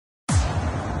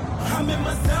I'm in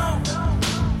my zone.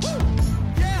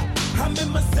 I'm in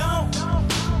my zone.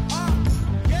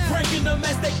 Breaking them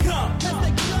as they come.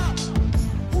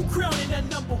 Who crowning that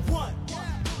number one?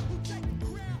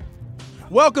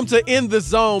 Welcome to In the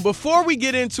Zone. Before we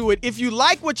get into it, if you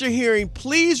like what you're hearing,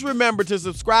 please remember to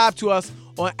subscribe to us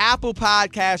on Apple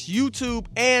Podcasts, YouTube,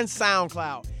 and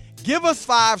SoundCloud. Give us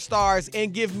 5 stars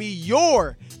and give me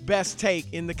your best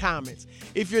take in the comments.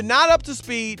 If you're not up to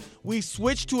speed, we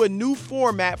switched to a new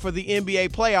format for the NBA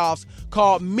playoffs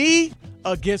called Me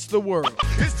Against the World.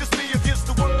 It's just me against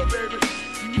the world, baby.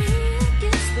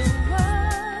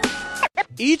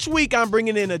 Each week, I'm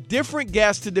bringing in a different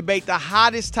guest to debate the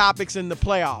hottest topics in the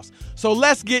playoffs. So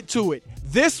let's get to it.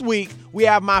 This week, we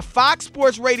have my Fox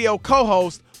Sports Radio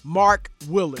co-host, Mark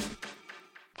Willard.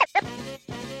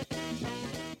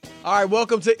 All right,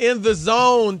 welcome to In the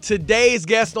Zone. Today's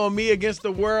guest on Me Against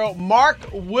the World, Mark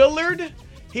Willard.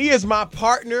 He is my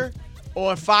partner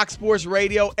on Fox Sports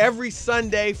Radio every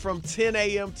Sunday from 10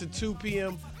 a.m. to 2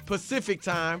 p.m. Pacific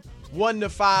time, 1 to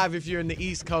 5 if you're in the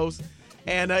East Coast.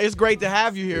 And it's great to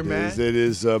have you here, man. It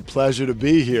is a pleasure to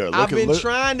be here. I've been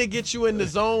trying to get you in the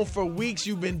zone for weeks.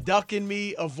 You've been ducking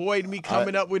me, avoiding me,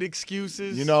 coming up with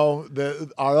excuses. You know,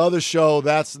 our other show,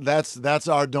 that's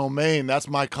our domain. That's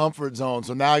my comfort zone.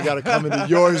 So now I got to come into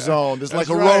your zone. It's like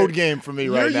a road game for me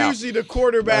right now. You're usually the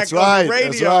quarterback that's right, on the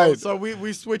radio. That's right. So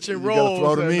we switching you roles. You got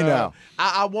to throw to me now.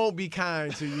 I won't be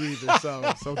kind to you either.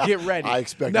 So get ready. I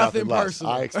expect nothing less.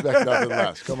 personal. I expect nothing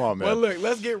less. Come on, man. Well, look,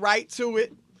 let's get right to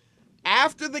it.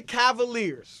 After the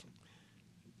Cavaliers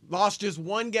lost just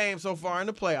one game so far in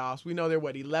the playoffs, we know they're,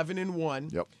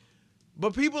 11-1. Yep.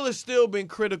 But people have still been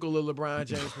critical of LeBron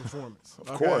James' performance.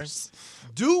 Of course.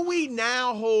 Do we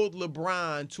now hold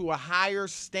LeBron to a higher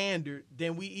standard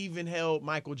than we even held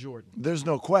Michael Jordan? There's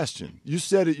no question. You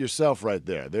said it yourself right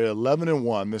there. They're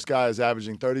 11-1. This guy is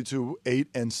averaging 32, 8,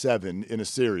 and 7 in a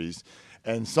series.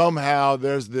 And somehow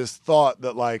there's this thought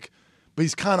that, but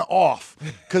he's kind of off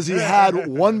because he had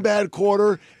one bad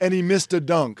quarter and he missed a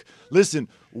dunk. Listen,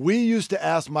 we used to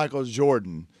ask Michael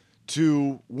Jordan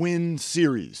to win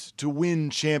series, to win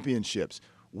championships.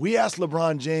 We asked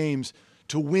LeBron James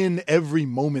to win every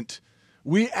moment.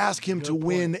 We ask him to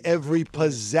win every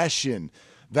possession.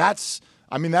 That's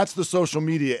the social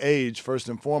media age, first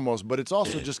and foremost, but it's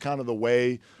also just kind of the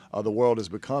way the world has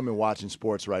become in watching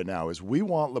sports right now, is we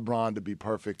want LeBron to be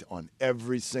perfect on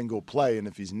every single play, and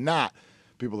if he's not,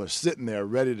 people are sitting there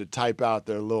ready to type out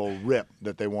their little rip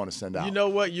that they want to send out. You know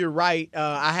what? You're right.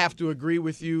 I have to agree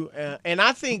with you, and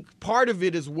I think part of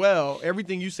it as well,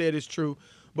 everything you said is true,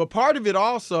 but part of it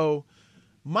also,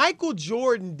 Michael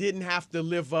Jordan didn't have to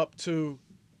live up to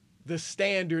the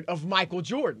standard of Michael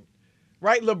Jordan.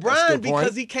 Right? LeBron,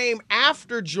 because he came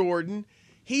after Jordan,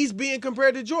 he's being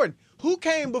compared to Jordan. Who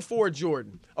came before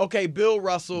Jordan? Okay, Bill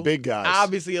Russell. Big guys.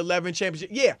 Obviously 11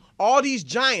 championships. Yeah, all these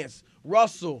giants.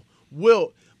 Russell,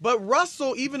 Wilt. But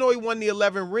Russell, even though he won the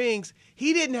 11 rings,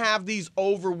 he didn't have these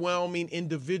overwhelming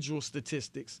individual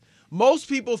statistics. Most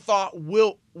people thought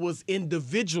Wilt was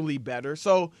individually better.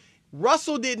 So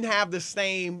Russell didn't have the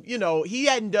same, he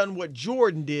hadn't done what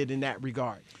Jordan did in that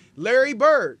regard. Larry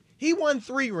Bird, he won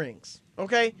 3 rings.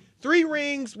 Okay, 3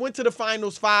 rings, went to the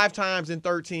finals 5 times in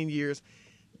 13 years.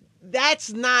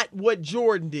 That's not what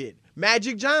Jordan did.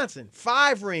 Magic Johnson,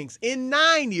 5 rings in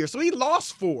 9 years. So he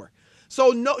lost 4.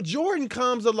 So Jordan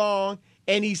comes along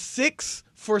and he's 6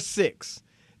 for 6.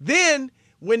 Then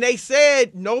when they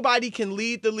said nobody can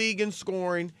lead the league in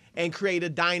scoring and create a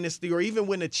dynasty or even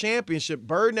win a championship,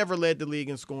 Bird never led the league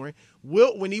in scoring.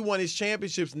 Wilt, when he won his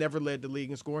championships, never led the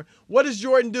league in scoring. What does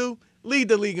Jordan do? Lead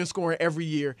the league in scoring every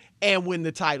year and win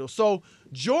the title. So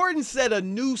Jordan set a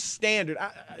new standard.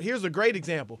 Here's a great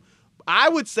example. I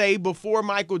would say before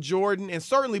Michael Jordan and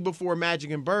certainly before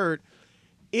Magic and Bird,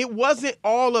 it wasn't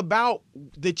all about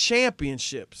the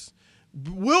championships.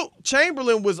 Wilt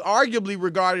Chamberlain was arguably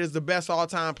regarded as the best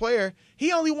all-time player.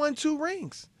 He only won 2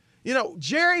 rings.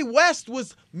 Jerry West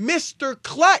was Mr.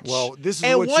 Clutch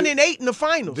and 1 and 8 in the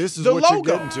finals. This is the what logo.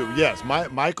 you're getting to. Yes,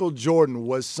 Michael Jordan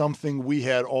was something we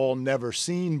had all never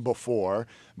seen before.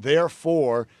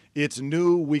 Therefore, it's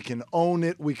new. We can own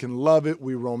it. We can love it.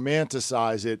 We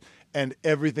romanticize it. And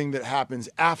everything that happens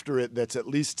after it that's at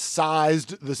least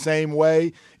sized the same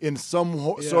way in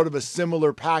some sort of a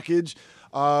similar package,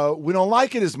 we don't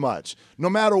like it as much. No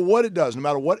matter what it does, no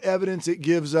matter what evidence it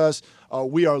gives us,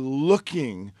 we are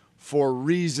looking for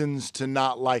reasons to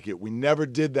not like it. We never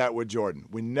did that with Jordan.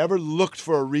 We never looked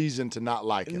for a reason to not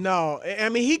like him. No, I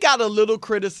mean, he got a little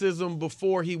criticism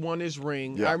before he won his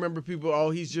ring. Yeah. I remember people,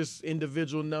 he's just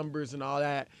individual numbers and all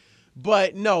that.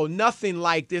 But no, nothing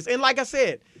like this. And like I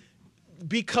said,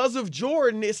 because of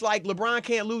Jordan, it's like LeBron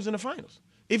can't lose in the finals.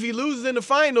 If he loses in the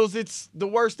finals, it's the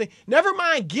worst thing. Never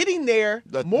mind getting there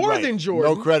more than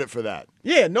Jordan. No credit for that.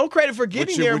 Yeah, no credit for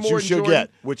getting there more than Jordan.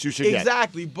 Which you should get.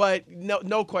 Exactly, but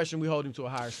no question we hold him to a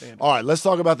higher standard. All right, let's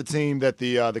talk about the team that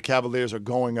the Cavaliers are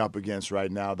going up against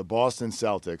right now, the Boston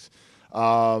Celtics.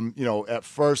 At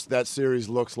first that series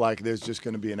looks like there's just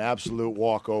going to be an absolute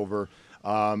walkover.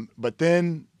 But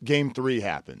then Game 3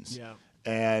 happens. Yeah.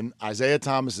 And Isaiah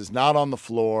Thomas is not on the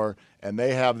floor, and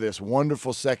they have this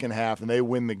wonderful second half, and they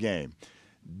win the game.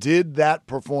 Did that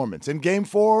performance in Game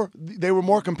 4, they were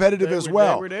more competitive as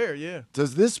well. They were there, yeah.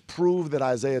 Does this prove that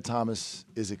Isaiah Thomas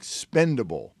is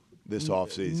expendable this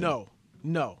offseason?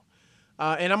 No.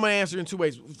 And I'm going to answer in two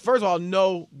ways. First of all,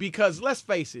 no, because let's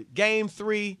face it, Game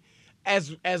 3,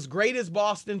 as great as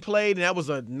Boston played, and that was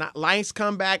a nice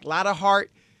comeback, a lot of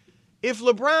heart, if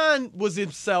LeBron was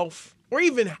himself or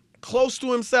even close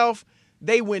to himself,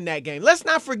 they win that game. Let's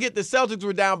not forget the Celtics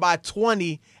were down by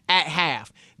 20 at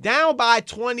half. Down by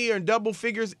 20 or in double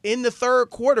figures in the third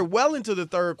quarter, well into the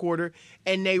third quarter,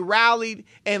 and they rallied,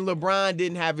 and LeBron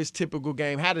didn't have his typical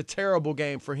game, had a terrible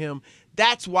game for him.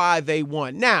 That's why they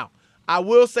won. Now, I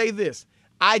will say this.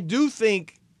 I do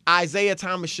think Isaiah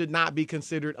Thomas should not be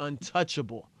considered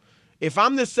untouchable. If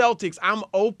I'm the Celtics, I'm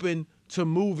open to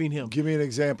moving him. Give me an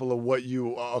example of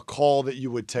a call that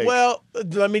you would take. Well,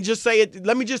 let me just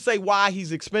say why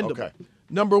he's expendable. Okay.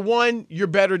 Number one, you're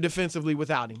better defensively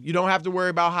without him. You don't have to worry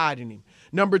about hiding him.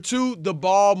 Number two, the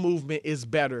ball movement is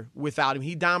better without him.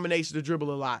 He dominates the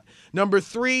dribble a lot. Number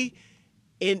three,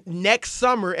 in next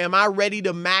summer, am I ready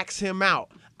to max him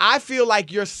out? I feel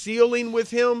like your ceiling with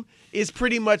him is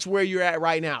pretty much where you're at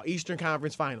right now, Eastern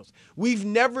Conference Finals. We've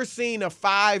never seen a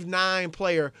 5'9"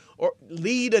 player or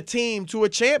lead a team to a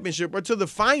championship or to the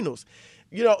finals.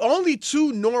 Only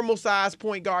two normal-sized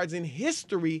point guards in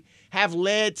history have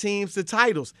led teams to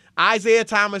titles. Isaiah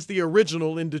Thomas, the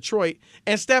original in Detroit,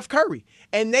 and Steph Curry.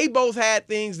 And they both had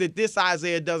things that this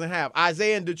Isaiah doesn't have.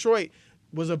 Isaiah in Detroit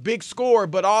was a big scorer,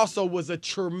 but also was a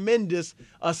tremendous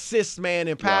assist man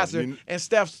and passer. And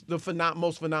Steph's the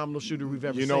most phenomenal shooter we've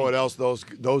ever seen. You know what else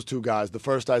those two guys, the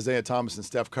first Isaiah Thomas and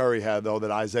Steph Curry had, though,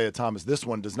 that Isaiah Thomas, this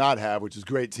one does not have, which is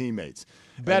great teammates.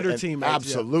 Better teammates.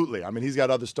 Absolutely. Yeah. I mean, he's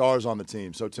got other stars on the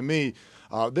team. So to me,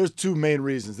 there's two main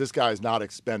reasons this guy is not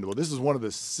expendable. This is one of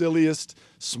the silliest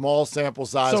small sample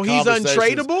size conversations. So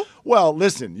he's untradeable? Well,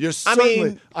 listen, you're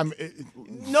certainly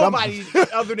nobody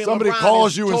other than somebody LeBron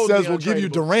calls you totally and says, "We'll give you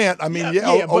Durant." I mean,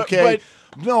 okay.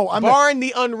 But barring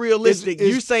the unrealistic,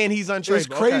 you're saying he's untradeable. It's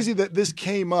crazy that this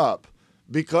came up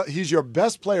because he's your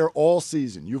best player all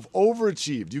season. You've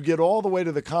overachieved. You get all the way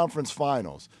to the conference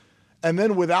finals. And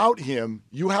then without him,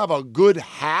 you have a good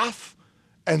half,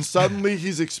 and suddenly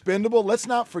he's expendable. Let's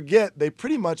not forget, they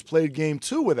pretty much played Game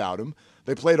 2 without him.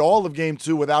 They played all of Game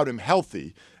 2 without him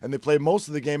healthy, and they played most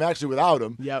of the game actually without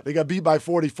him. Yep. They got beat by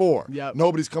 44. Yep.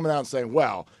 Nobody's coming out and saying,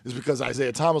 well, it's because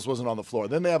Isaiah Thomas wasn't on the floor.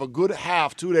 Then they have a good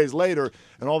half 2 days later,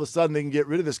 and all of a sudden they can get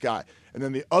rid of this guy. And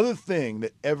then the other thing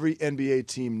that every NBA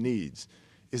team needs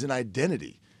is an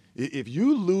identity. If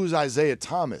you lose Isaiah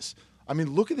Thomas, I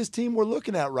mean, look at this team we're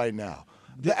looking at right now.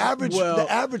 The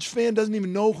average fan doesn't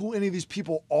even know who any of these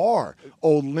people are.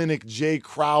 Olynyk, Jay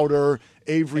Crowder,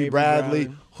 Avery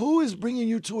Bradley. Who is bringing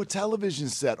you to a television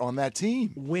set on that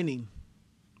team? Winning.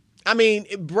 I mean,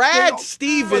 Brad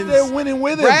Stevens. But they're winning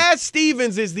with him. Brad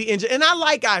Stevens is the engine. And I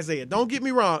like Isaiah. Don't get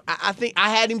me wrong. I think I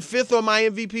had him 5th on my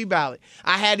MVP ballot.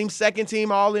 I had him 2nd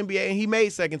team All-NBA, and he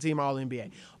made 2nd team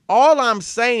All-NBA. All I'm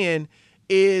saying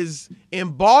is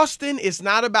in Boston, it's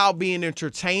not about being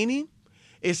entertaining.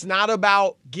 It's not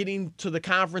about getting to the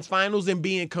conference finals and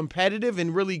being competitive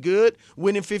and really good,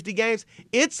 winning 50 games.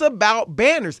 It's about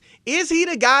banners. Is he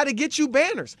the guy to get you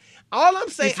banners? All I'm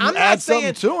saying, I'm not saying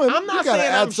I'm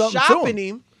shopping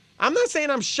him. I'm not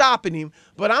saying I'm shopping him,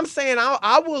 but I'm saying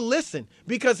I will listen.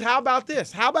 Because how about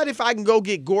this? How about if I can go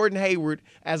get Gordon Hayward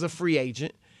as a free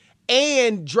agent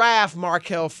and draft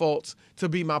Markelle Fultz to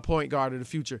be my point guard of the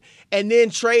future, and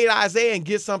then trade Isaiah and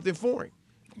get something for him?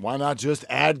 Why not just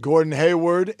add Gordon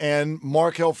Hayward and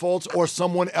Markelle Fultz or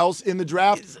someone else in the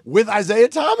draft with Isaiah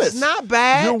Thomas? It's not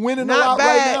bad. You're winning a lot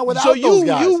right now without those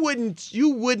guys. So you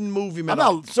wouldn't move him at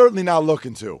all? Certainly not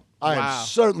looking to. I am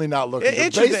certainly not looking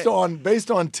to.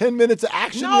 Based on 10 minutes of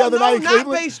action the other night in Cleveland?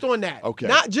 No, not based on that. Okay.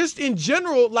 Not just in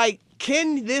general. Like,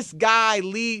 can this guy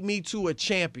lead me to a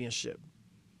championship?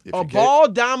 A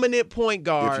ball-dominant point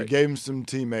guard. If you gave him some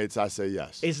teammates, I say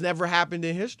yes. It's never happened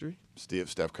in history.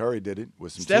 Steph Curry did it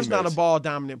with some Steph's teammates. not a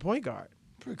ball-dominant point guard.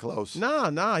 Pretty close.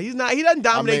 Nah, he's not. He doesn't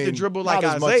dominate the dribble like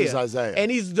not as much as Isaiah. And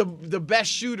he's the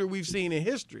best shooter we've seen in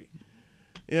history.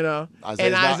 You know, Isaiah's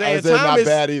and not- Isaiah Isaiah's not Thomas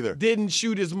bad either. didn't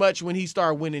shoot as much when he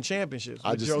started winning championships.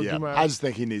 I with Joe Dumars. just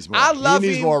think he needs more. I love he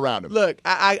needs him. more around him. Look,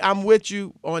 I'm with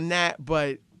you on that,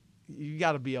 but you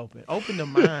got to be open. Open the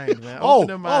mind, man. Oh, Open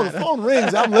the mind. the phone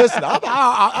rings. I'm listening.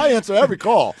 I answer every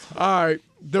call. All right.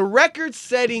 The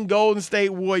record-setting Golden State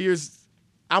Warriors,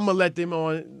 I'm gonna let them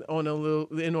on a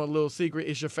little secret.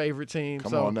 It's your favorite team.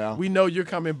 Come so on now. We know you're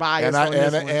coming biased And on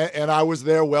this one. and I was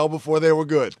there well before they were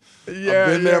good. Yeah, I've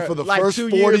been there yeah. for the Like first 2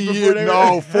 40 years before years. they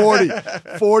No,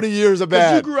 were- 40 years of 'Cause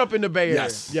bad. you grew up in the Bay Area.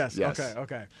 Yes.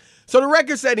 Okay. So the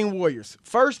record-setting Warriors,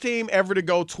 first team ever to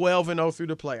go 12-0 through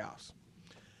the playoffs.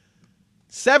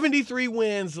 73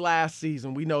 wins last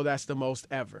season. We know that's the most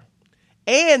ever.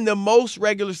 And the most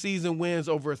regular season wins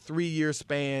over a 3-year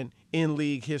span in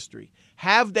league history.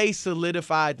 Have they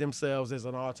solidified themselves as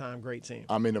an all-time great team?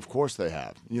 I mean, of course they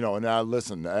have. You know, and now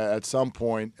listen, at some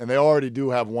point, and they already do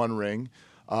have one ring.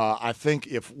 I think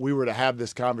if we were to have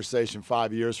this conversation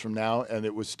 5 years from now and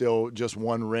it was still just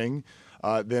one ring,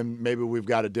 then maybe we've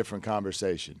got a different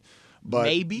conversation. But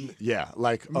Maybe? Yeah,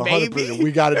 like 100%. Maybe?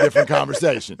 We got a different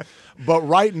conversation. But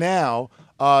right now,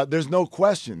 there's no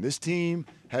question. This team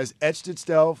has etched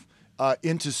itself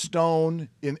into stone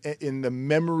in the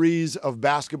memories of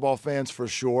basketball fans for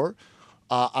sure.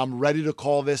 I'm ready to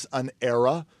call this an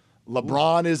era.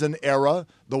 LeBron is an era.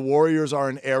 The Warriors are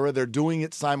an era. They're doing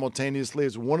it simultaneously.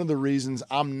 It's one of the reasons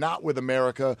I'm not with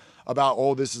America about,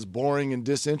 oh, this is boring and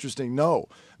disinteresting. No,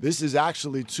 this is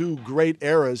actually two great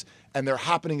eras, and they're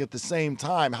happening at the same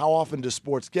time. How often does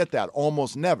sports get that?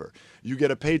 Almost never. You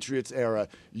get a Patriots era.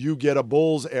 You get a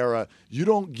Bulls era. You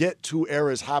don't get two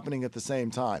eras happening at the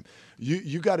same time.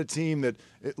 You got a team that,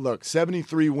 look,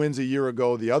 73 wins a year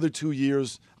ago. The other 2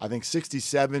 years, I think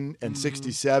 67 and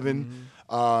 67.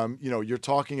 You're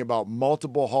talking about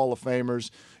multiple Hall of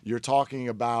Famers. You're talking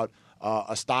about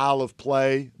a style of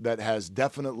play that has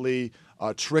definitely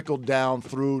trickled down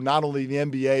through not only the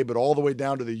NBA, but all the way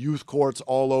down to the youth courts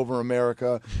all over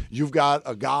America. You've got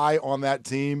a guy on that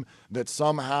team that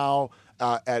somehow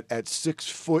at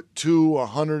 6'2",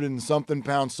 100 and something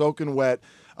pounds soaking wet,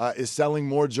 is selling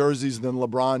more jerseys than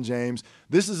LeBron James.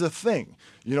 This is a thing.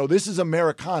 You know, this is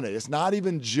Americana. It's not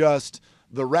even just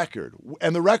the record.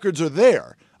 And the records are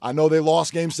there. I know they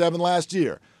lost Game 7 last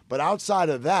year. But outside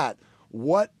of that,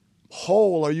 what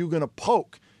hole are you going to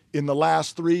poke in the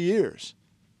last 3 years?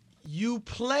 You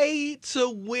play to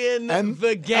win And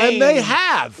the game. And they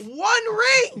have. One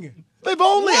ring. They've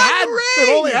only One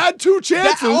ring. had two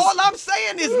chances. All I'm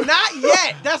saying is not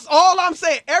yet. That's all I'm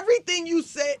saying. Everything you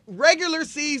said, regular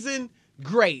season,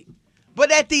 great.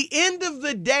 But at the end of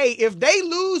the day, if they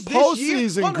lose this year,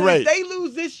 Postseason, great. If they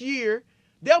lose this year,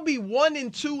 they'll be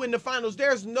 1-2 in the finals.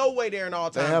 There's no way they're an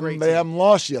all-time great team. They haven't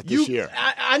lost yet this year.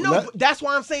 I know. That's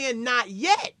why I'm saying not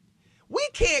yet. We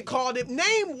can't call them.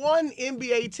 Name one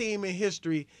NBA team in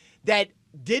history that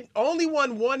only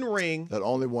won one ring. That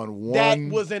only won one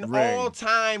That was an ring.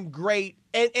 all-time great.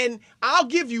 And I'll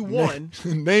give you one.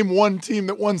 Name one team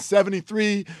that won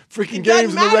 73 freaking It games doesn't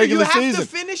in matter. the regular You have season. to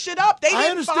finish it up. They I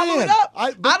didn't follow it understand. up.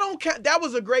 I don't care. That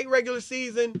was a great regular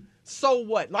season. So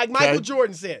what? Like Michael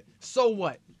Jordan said, so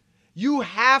what? You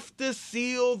have to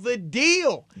seal the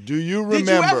deal. Do you remember? Did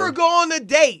you ever go on a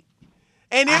date?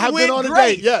 And it I have went been on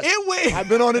great. a date, yes. It went. I've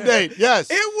been on a date, yes.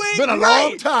 It went It's been a great.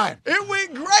 long time. It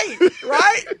went great,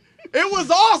 right? It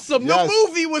was awesome. Yes. The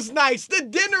movie was nice. The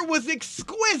dinner was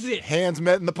exquisite. Hands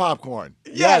met in the popcorn.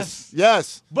 Yes.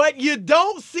 Yes. But you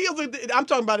don't seal the. I'm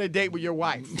talking about a date with your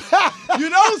wife. You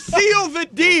don't seal the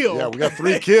deal. Yeah, we got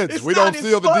 3 kids. It's We not don't as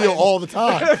seal the fun. deal all the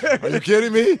time. Are you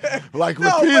kidding me? Like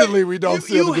No, repeatedly, but we don't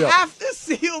seal the deal. You have to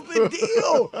seal the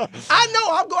deal. I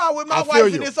know. I'll go out with my I feel wife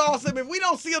you. and it's awesome. If we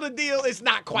don't seal the deal, it's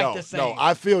not quite the same. No,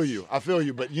 I feel you.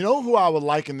 But you know who I would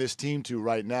liken this team to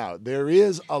right now? There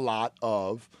is a lot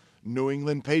of New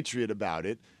England Patriot about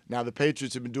it. Now, the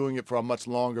Patriots have been doing it for a much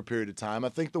longer period of time. I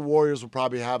think the Warriors will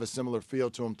probably have a similar feel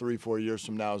to them 3-4 years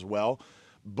from now as well.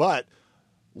 But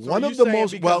So one you of the saying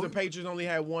most because the Patriots only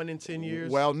had 1 in 10 years.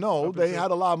 Well, no, Up they until-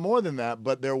 had a lot more than that.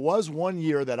 But there was one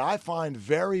year that I find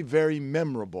very, very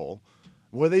memorable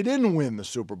where they didn't win the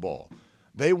Super Bowl.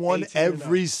 They won 18-0.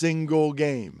 every single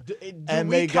game. Do and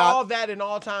we they call got that an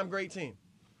all-time great team?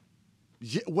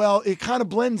 Yeah, well, it kind of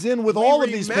blends in with We all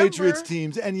of these remember- Patriots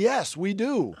teams, and yes, we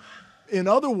do. In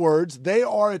other words, they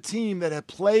are a team that have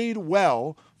played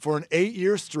well for an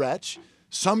 8-year stretch.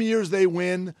 Some years they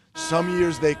win, some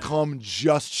years they come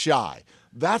just shy.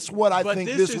 That's what I But think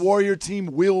this this is- Warrior team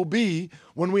will be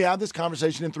when we have this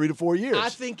conversation in 3 to 4 years. I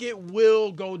think it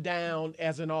will go down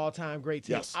as an all-time great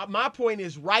team. Yes. My point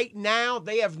is, right now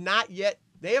they have not yet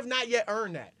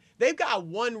earned that. They've got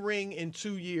 1 ring in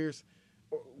 2 years.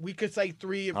 we could say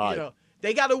 3 if All right. you know.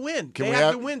 They got to win. Can they we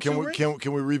have to win can 2 we, rings.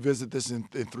 can we revisit this in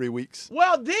 3 weeks?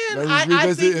 Well, then Let's I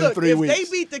revisit think, it in look, 3 if weeks.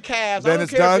 they beat the Cavs, Then I don't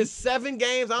it's care done? if it's 7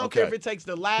 games. I don't Okay. care if it takes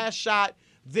the last shot.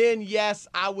 Then, yes,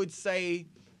 I would say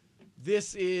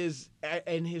this is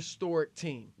an historic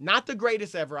team. Not the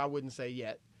greatest ever, I wouldn't say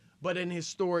yet, but an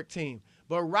historic team.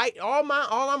 But all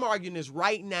I'm arguing is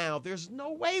right now, there's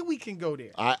no way we can go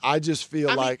there. I just feel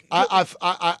I mean, like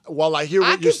look, while I hear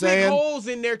I what can you're pick saying, holes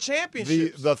in their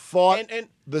championships. the thought, and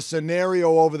the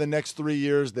scenario over the next 3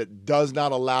 years that does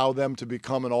not allow them to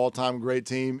become an all-time great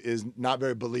team is not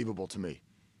very believable to me.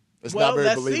 It's not very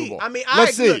let's believable. see. I mean,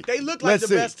 Let's see. look, they look like Let's the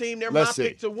see. best team. They're Let's my see.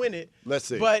 pick to win it. Let's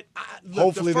see. But look,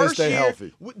 Hopefully the they first stay year,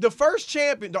 healthy. The first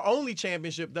champion, the only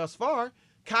championship thus far,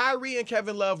 Kyrie and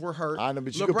Kevin Love were hurt. I know,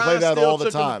 but you LeBron could play that still all the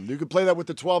took them- time. You could play that with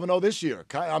the 12-0 this year.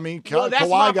 Well, that's Kawhi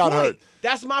my got point. hurt.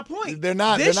 That's my point. They're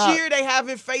not- This they're not. year, they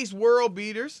haven't faced world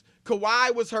beaters.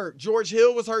 Kawhi was hurt. George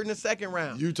Hill was hurt in the second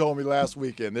round. You told me last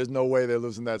weekend there's no way they're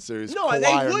losing that series. No, Kawhi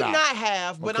they or would not. not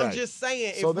have, but I'm Okay. just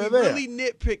saying, So if we they're there. really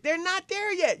nitpick, they're not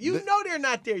there yet. You know they're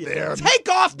not there yet. They're- Take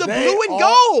off the they blue and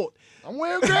are- gold. I'm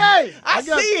wearing gray. I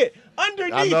got- see it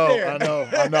underneath I know,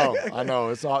 there. I know.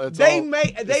 It's all. It's They all, may.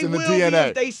 it's They in the will be DNA.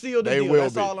 if they seal the They deal. will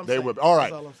That's be. all I'm They saying. will be. All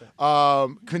right. That's all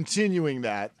I'm saying. Continuing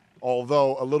that,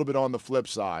 although a little bit on the flip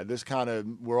side,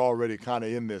 we're already kind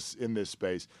of in this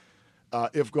space.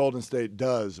 If Golden State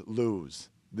does lose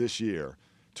this year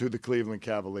to the Cleveland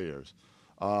Cavaliers,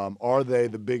 are they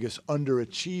the biggest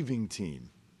underachieving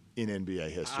team in NBA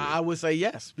history? I would say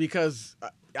yes, because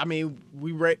I mean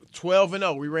we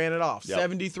 12-0. We ran it off. Yep.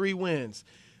 73 wins,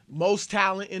 most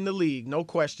talent in the league, no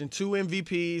question. 2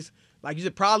 MVPs, like you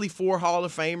said, probably 4 Hall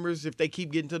of Famers if they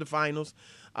keep getting to the finals.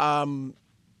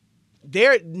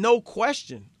 There, no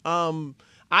question.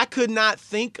 I could not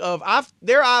think of.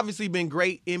 There obviously been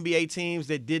great NBA teams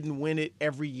that didn't win it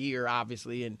every year,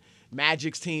 obviously, and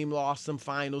Magic's team lost some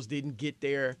finals, didn't get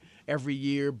there every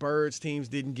year. Bird's teams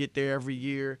didn't get there every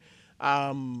year.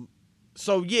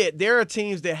 So yeah, there are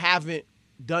teams that haven't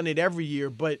done it every year,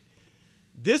 but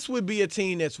this would be a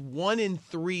team that's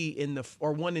 1-3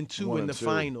 or 1-2 in the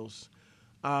finals.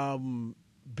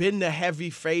 Been the heavy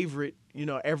favorite,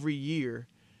 every year,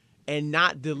 and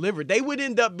not delivered. They would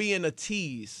end up being a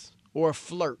tease or a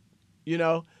flirt,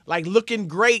 like looking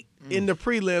great in the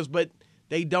prelims, but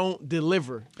they don't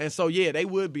deliver. And so, yeah, they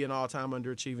would be an all-time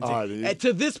underachieving team. And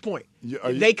to this point,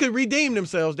 they could redeem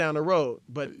themselves down the road,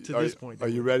 but to this point. Are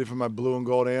you ready for my blue and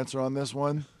gold answer on this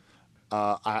one?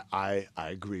 I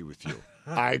agree with you.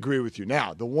 I agree with you.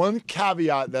 Now, the one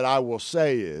caveat that I will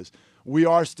say is we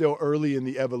are still early in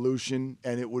the evolution,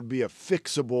 and it would be a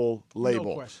fixable label.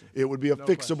 No question. It would be a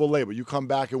fixable label. You come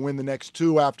back and win the next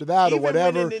 2 after that or whatever.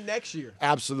 Even winning it next year.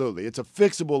 Absolutely. It's a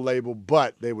fixable label,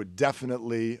 but they would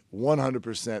definitely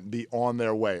 100% be on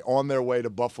their way to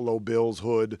Buffalo Bills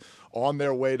hood, on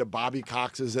their way to Bobby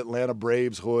Cox's Atlanta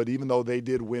Braves hood, even though they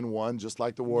did win one, just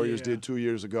like the Warriors did 2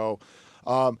 years ago.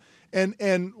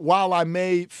 And while I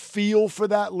may feel for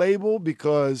that label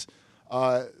because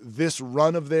this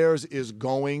run of theirs is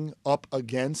going up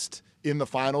against, in the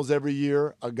finals every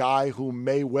year, a guy who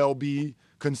may well be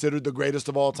considered the greatest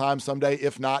of all time someday.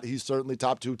 If not, he's certainly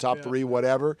top 2, top 3,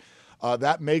 whatever.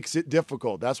 That makes it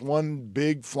difficult. That's one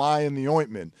big fly in the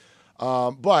ointment.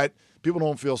 But people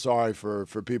don't feel sorry for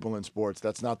people in sports.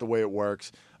 That's not the way it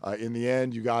works. In the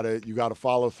end, you gotta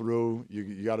follow through.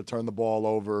 You got to turn the ball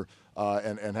over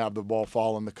and have the ball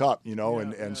fall in the cup.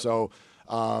 So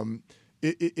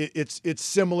it's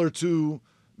similar to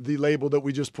the label that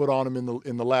we just put on him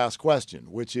in the last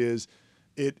question, which is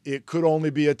it could only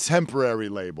be a temporary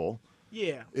label.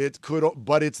 Yeah. It could,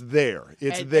 but it's there.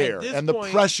 It's At there, this and the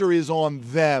point- pressure is on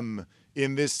them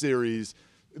in this series.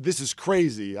 This is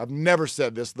crazy. I've never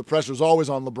said this. The pressure is always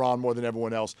on LeBron more than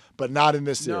everyone else, but not in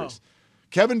this series. No.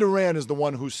 Kevin Durant is the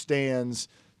one who stands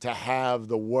to have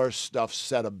the worst stuff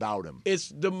said about him. It's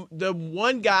the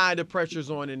one guy the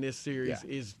pressure's on in this series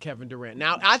is Kevin Durant.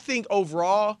 Now, I think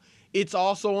overall it's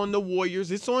also on the Warriors.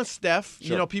 It's on Steph.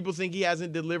 Sure. People think he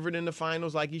hasn't delivered in the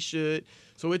finals like he should.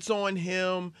 So it's on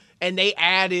him. And they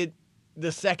added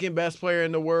the second best player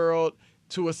in the world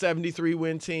to a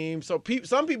 73-win team. So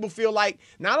some people feel like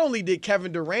not only did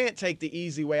Kevin Durant take the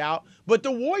easy way out, but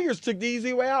the Warriors took the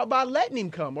easy way out by letting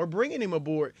him come or bringing him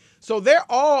aboard. So they're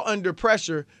all under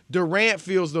pressure. Durant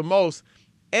feels the most.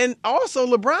 And also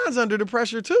LeBron's under the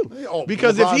pressure too.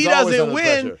 Because if he LeBron's always doesn't under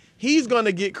win, pressure. he's going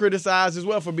to get criticized as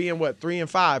well for being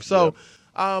 3-5. So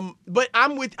but I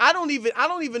don't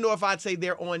even know if I'd say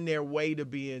they're on their way to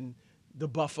being the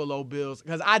Buffalo Bills,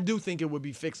 because I do think it would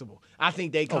be fixable. I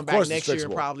think they come back next year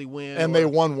and probably win. And they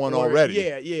won one already.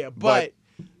 Yeah. But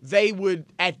they would,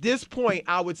 at this point,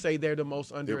 I would say they're the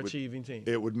most underachieving team.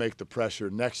 It would make the pressure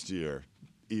next year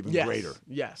even greater.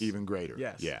 Yes. Even greater.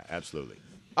 Yes. Yeah, absolutely.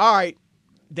 All right.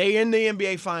 They in the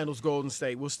NBA Finals, Golden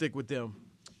State. We'll stick with them.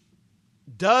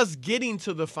 Does getting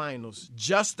to the finals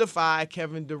justify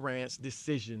Kevin Durant's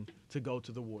decision to go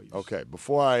to the Warriors? Okay,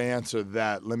 before I answer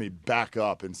that, let me back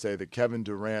up and say that Kevin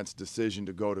Durant's decision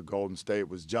to go to Golden State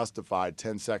was justified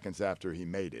 10 seconds after he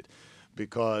made it,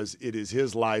 because it is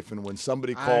his life, and when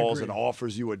somebody calls and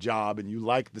offers you a job and you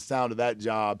like the sound of that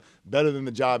job better than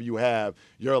the job you have,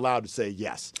 you're allowed to say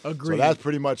yes. Agreed. So that's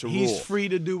pretty much a rule. He's free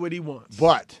to do what he wants.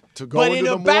 But to go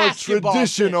into the more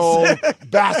traditional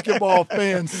basketball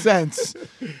fan sense,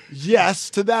 yes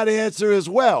to that answer as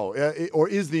well, or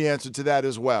is the answer to that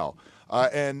as well.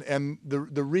 And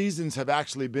the reasons have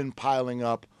actually been piling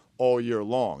up all year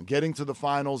long. Getting to the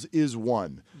finals is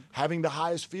one. Having the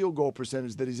highest field goal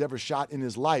percentage that he's ever shot in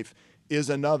his life is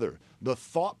another. The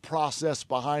thought process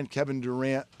behind Kevin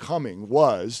Durant coming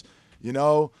was,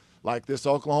 like this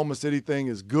Oklahoma City thing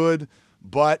is good,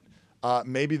 but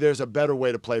maybe there's a better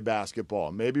way to play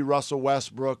basketball. Maybe Russell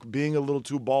Westbrook being a little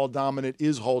too ball dominant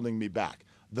is holding me back.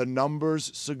 The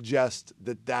numbers suggest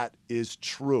that that is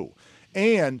true.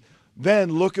 And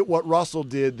then look at what Russell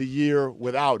did the year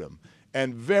without him.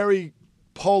 And very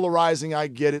polarizing, I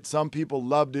get it. Some people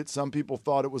loved it. Some people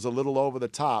thought it was a little over the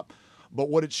top. But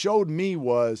what it showed me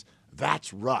was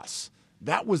that's Russ.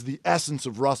 That was the essence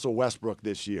of Russell Westbrook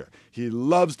this year. He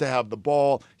loves to have the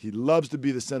ball. He loves to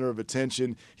be the center of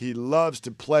attention. He loves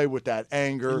to play with that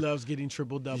anger. He loves getting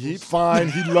triple-doubles. He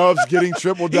loves getting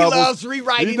triple-doubles. He loves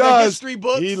rewriting the history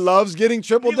books. He loves getting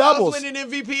triple-doubles. He loves winning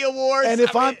MVP awards. And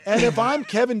if I'm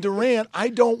Kevin Durant, I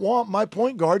don't want my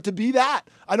point guard to be that.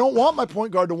 I don't want my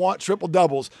point guard to want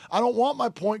triple-doubles. I don't want my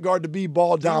point guard to be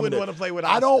ball dominant. You wouldn't want to play with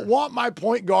Oscar. I don't want my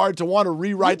point guard to want to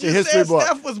rewrite the history book.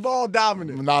 Steph was ball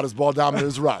dominant. Not as ball dominant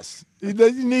as Russ. He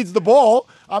needs the ball.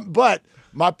 But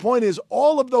my point is,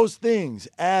 all of those things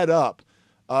add up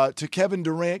to Kevin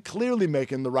Durant clearly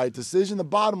making the right decision. The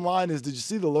bottom line is, did you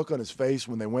see the look on his face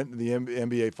when they went to the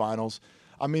NBA Finals?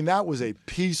 I mean, that was a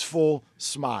peaceful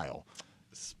smile.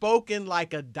 Spoken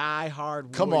like a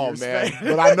diehard Come Warriors on, man. fan.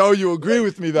 But I know you agree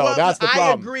with me, though. Well, that's the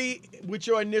problem. I agree with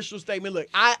your initial statement. Look,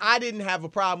 I didn't have a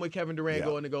problem with Kevin Durant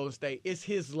going to Golden State. It's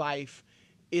his life.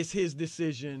 It's his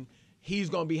decision. He's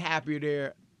going to be happier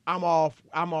there. I'm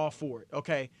all for it,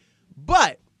 okay?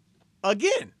 But,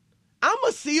 again, I'm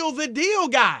a seal the deal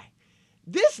guy.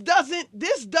 This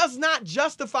does not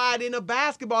justify it in a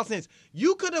basketball sense.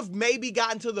 You could have maybe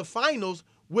gotten to the finals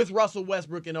with Russell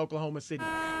Westbrook in Oklahoma City.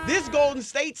 This Golden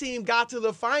State team got to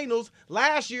the finals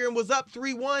last year and was up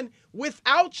 3-1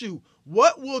 without you.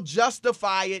 What will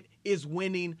justify it is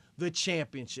winning the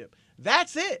championship.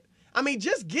 That's it. I mean,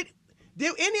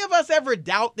 did any of us ever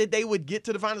doubt that they would get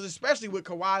to the finals, especially with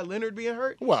Kawhi Leonard being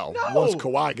hurt? Well, no. Once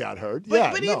Kawhi got hurt,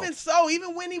 But even so,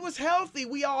 even when he was healthy,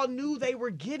 we all knew they were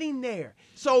getting there.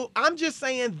 So I'm just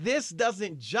saying this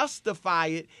doesn't justify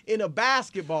it in a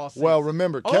basketball sense. Well,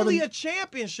 remember, only a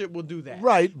championship will do that.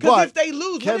 Right, because if they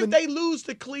lose, what if they lose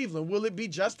to Cleveland? Will it be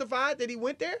justified that he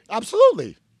went there?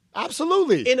 Absolutely.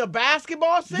 Absolutely. In a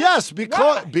basketball sense? Yes,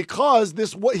 because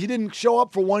he didn't show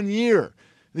up for 1 year.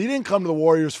 He didn't come to the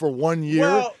Warriors for 1 year.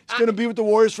 Well, he's going to be with the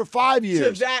Warriors for 5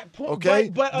 years. To that point, okay.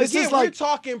 But again, we're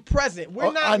talking present.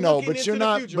 We're not looking into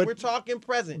the future. We're talking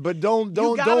present. But don't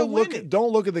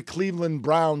look at the Cleveland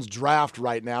Browns draft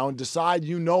right now and decide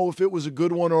if it was a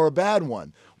good one or a bad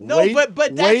one. No, but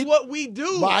that's what we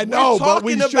do. I know, but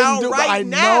we shouldn't do. I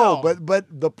know, but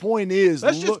the point is,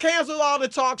 let's just cancel all the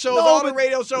talk shows, all the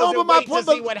radio shows, and wait to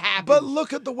see what happens. But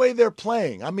look at the way they're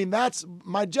playing. I mean, that's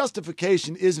my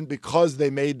justification. Isn't because they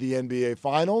made the NBA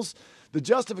Finals. The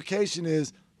justification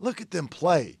is look at them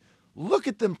play. Look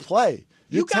at them play.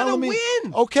 You gotta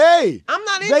win. Okay. I'm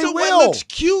not into what looks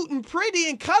cute and pretty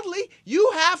and cuddly. You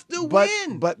have to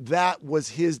win. But that was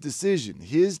his decision.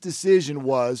 His decision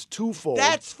was twofold.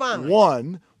 That's fine.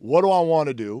 One, what do I want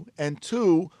to do? And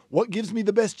two, what gives me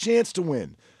the best chance to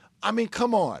win? I mean,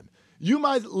 come on. They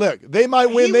might win, they might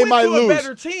lose. He went to a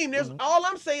better team. All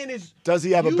I'm saying is, does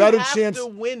he have a better chance to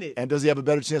win it? And does he have a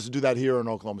better chance to do that here in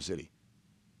Oklahoma City?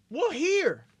 Well,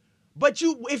 here. But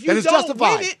if you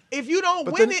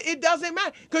don't win it, it doesn't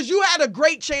matter. Because you had a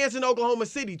great chance in Oklahoma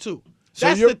City, too.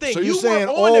 That's the thing. So you're saying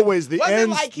always the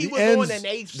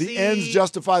ends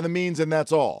justify the means and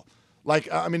that's all.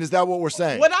 Like, I mean, is that what we're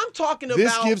saying? What I'm talking about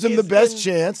this gives him the best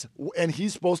chance, and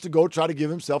he's supposed to go try to give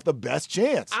himself the best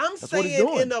chance. That's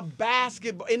saying in a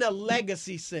basketball, in a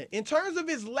legacy sense. In terms of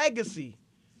his legacy,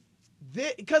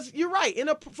 because you're right.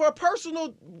 For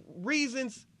personal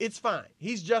reasons, it's fine.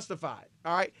 He's justified.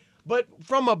 All right. But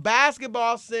from a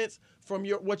basketball sense, from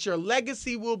what your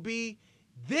legacy will be,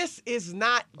 this is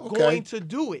not going to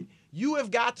do it. You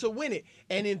have got to win it.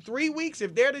 And in 3 weeks,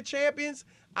 if they're the champions,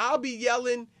 I'll be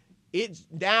yelling,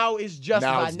 now it's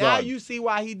justified. Now you see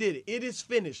why he did it. It is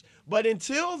finished. But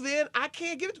until then, I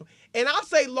can't give it to him. And I'll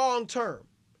say long term,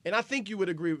 and I think you would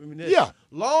agree with me this. Yeah.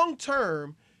 Long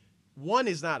term, one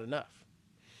is not enough.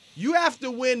 You have to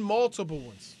win multiple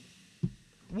ones.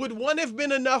 Would one have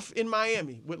been enough in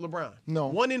Miami with LeBron? No.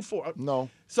 1 in 4. No.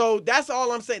 So that's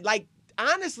all I'm saying. Like,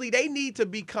 honestly, they need to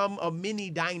become a mini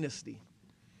dynasty.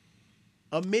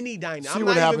 A mini dynasty. See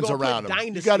what happens around them.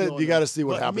 You got to see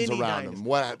what happens around them.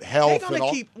 What health and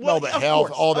all. The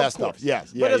health, all that stuff.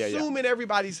 Yes. But assuming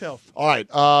everybody's healthy. All right.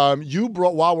 You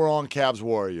brought, while we're on Cavs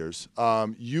Warriors,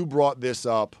 you brought this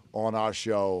up on our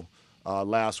show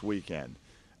last weekend.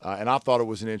 And I thought it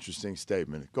was an interesting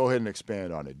statement. Go ahead and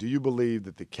expand on it. Do you believe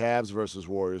that the Cavs versus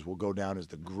Warriors will go down as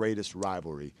the greatest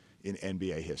rivalry in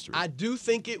NBA history? I do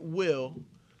think it will,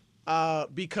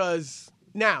 because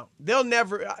now they'll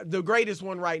never. The greatest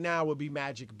one right now would be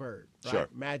Magic Bird. Right? Sure.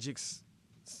 Magic's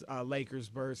Lakers,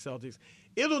 Bird, Celtics.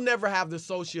 It'll never have the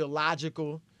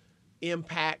sociological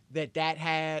impact that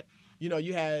had. You know,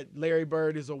 you had Larry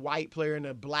Bird as a white player in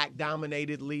a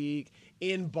black-dominated league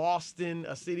in Boston,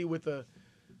 a city with a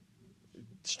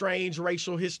strange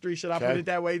racial history, should I put it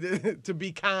that way, to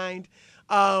be kind.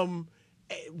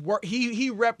 He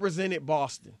represented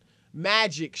Boston.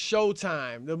 Magic,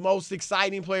 Showtime, the most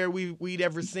exciting player we'd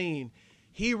ever seen.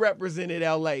 He represented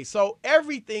L.A. So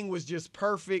everything was just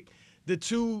perfect. The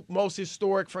two most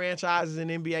historic franchises in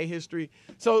NBA history.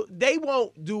 So they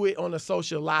won't do it on a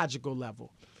sociological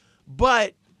level.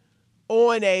 But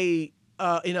on in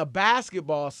a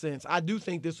basketball sense, I do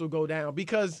think this will go down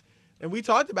because, and we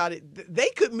talked about it, they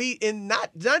could meet in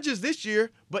not just this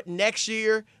year, but next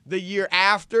year, the year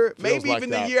after, maybe even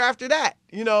the year after that,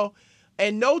 you know.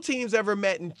 And no team's ever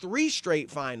met in 3 straight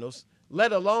finals,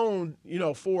 let alone,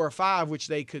 4 or 5, which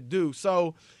they could do.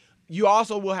 So you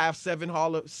also will have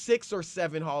 6 or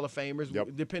 7 Hall of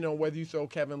Famers, depending on whether you throw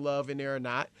Kevin Love in there or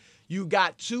not. You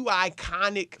got 2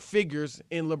 iconic figures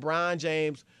in LeBron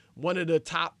James, one of the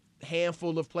top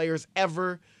handful of players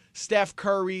ever, Steph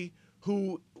Curry,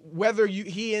 who whether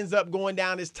he ends up going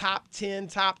down as top 10,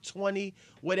 top 20,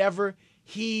 whatever,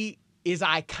 he is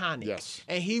iconic. Yes.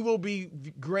 And he will be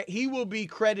great. He will be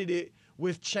credited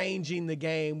with changing the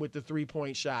game with the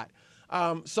 3-point shot.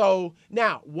 So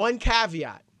now, one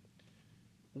caveat.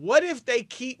 What if they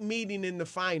keep meeting in the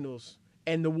finals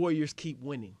and the Warriors keep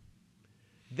winning?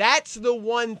 That's the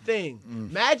one thing.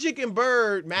 Magic and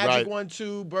Bird, Magic won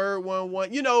 2, Bird won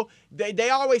 1. You know, they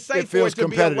always say for it to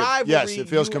be a rivalry. Yes, it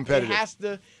feels competitive. It has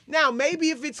to. Now, maybe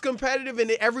if it's competitive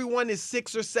and everyone is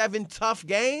 6 or 7 tough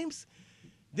games,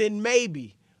 then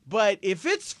maybe. But if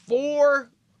it's 4-1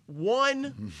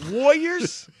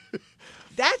 Warriors,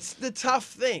 that's the tough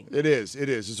thing. It is.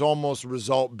 It's almost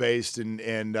result based, and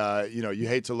you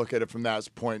hate to look at it from that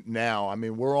point now. I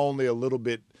mean, we're only a little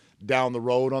bit down the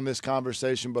road on this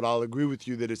conversation, but I'll agree with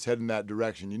you that it's heading that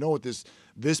direction. You know what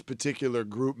this particular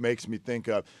group makes me think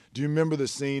of? Do you remember the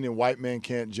scene in White Man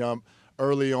Can't Jump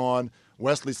early on?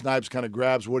 Wesley Snipes kind of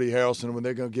grabs Woody Harrelson when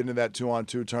they're going to get into that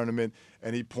 2-on-2 tournament,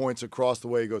 and he points across the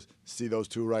way. He goes, "See those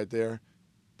 2 right there?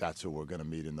 That's who we're going to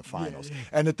meet in the finals." Yeah.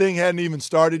 And the thing hadn't even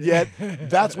started yet.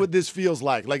 That's what this feels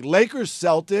like. Like Lakers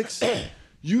Celtics,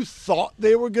 you thought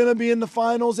they were going to be in the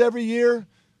finals every year.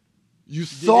 You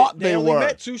thought they only were,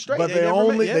 met 2 straight. But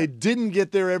they didn't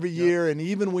get there every year. And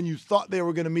even when you thought they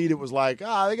were going to meet, it was like, they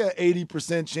got an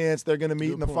 80% chance they're going to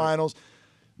meet in the finals.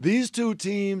 These 2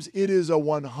 teams, it is a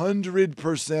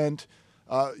 100%,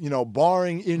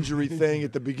 barring injury thing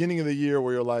at the beginning of the year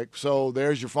where you're like, so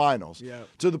there's your finals. Yeah.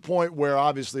 To the point where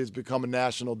obviously it's become a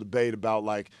national debate about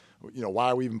why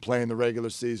are we even playing the regular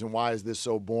season? Why is this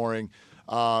so boring?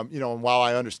 And while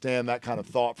I understand that kind of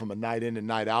thought from a night in and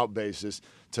night out basis,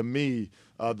 to me,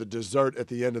 the dessert at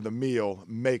the end of the meal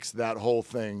makes that whole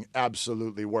thing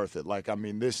absolutely worth it. Like, I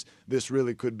mean, this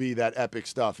really could be that epic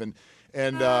stuff. And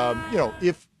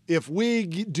if we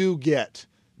do get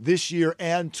this year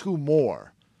and 2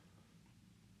 more,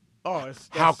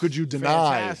 how could you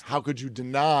deny? Fantastic. How could you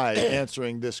deny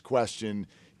answering this question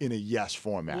in a yes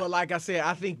format? Well, like I said,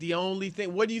 I think the only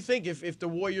thing. What do you think if the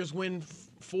Warriors win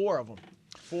 4 of them,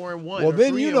 4-1? Well,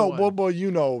 then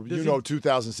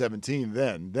 2017.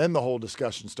 Then the whole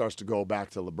discussion starts to go back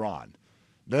to LeBron.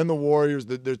 Then the Warriors.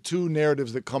 The 2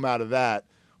 narratives that come out of that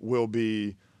will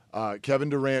be Kevin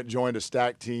Durant joined a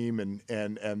stacked team,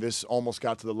 and this almost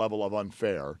got to the level of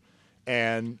unfair.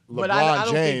 And LeBron but I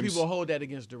don't James, think people hold that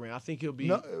against Durant. I think he'll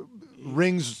be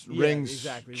rings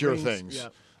exactly. cure Rings, things. Yeah.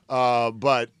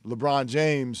 But LeBron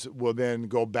James will then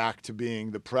go back to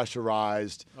being the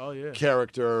pressurized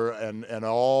character and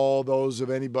all those of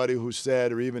anybody who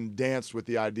said or even danced with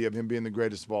the idea of him being the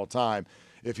greatest of all time.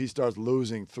 If he starts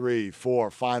losing 3,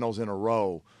 4 finals in a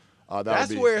row,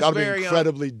 that'll be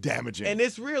incredibly damaging. And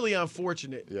it's really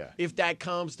unfortunate if that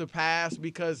comes to pass,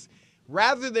 because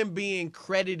rather than being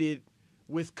credited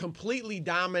with completely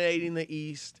dominating the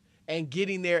East and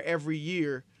getting there every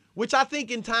year, which I think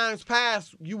in times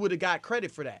past you would have got credit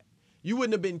for that. You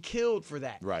wouldn't have been killed for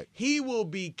that. Right. He will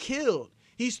be killed.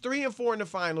 He's 3-4 in the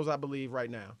finals, I believe, right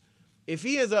now. If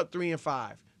he ends up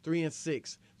 3-5,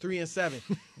 3-6,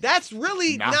 3-7, that's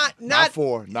really not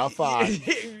 4, not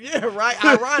 5. Yeah, right.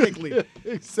 Ironically,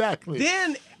 exactly.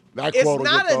 Then that it's quote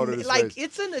not face.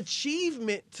 It's an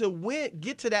achievement to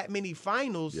get to that many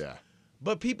finals. Yeah.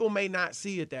 But people may not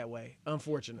see it that way,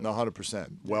 unfortunately. No, 100%.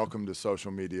 Welcome to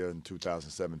social media in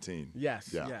 2017.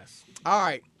 Yes. All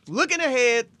right. Looking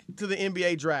ahead to the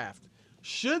NBA draft,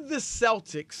 should the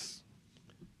Celtics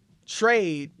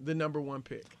trade the number 1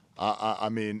 pick? I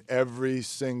mean, every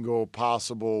single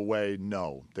possible way,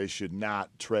 no. They should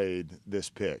not trade this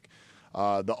pick.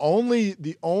 The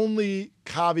only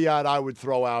caveat I would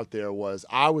throw out there was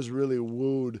I was really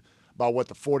wooed by what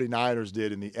the 49ers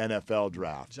did in the NFL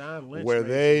draft. John Lynch where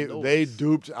they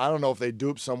duped, I don't know if they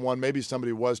duped someone. Maybe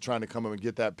somebody was trying to come up and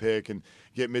get that pick and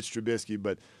get Mitch Trubisky.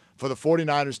 But for the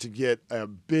 49ers to get a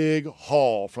big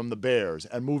haul from the Bears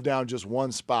and move down just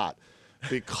one spot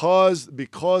because the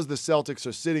Celtics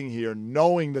are sitting here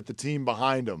knowing that the team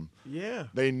behind them,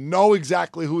 they know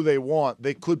exactly who they want.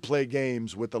 They could play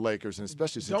games with the Lakers, and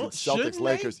especially since it's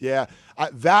Celtics-Lakers. Yeah,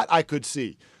 that I could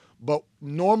see. But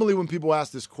normally when people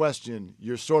ask this question,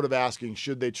 you're sort of asking,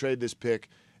 should they trade this pick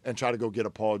and try to go get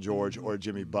a Paul George or a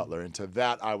Jimmy Butler? And to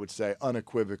that, I would say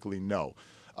unequivocally no.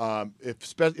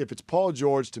 If it's Paul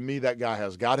George, to me, that guy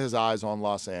has got his eyes on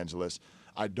Los Angeles.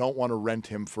 I don't want to rent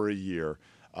him for a year.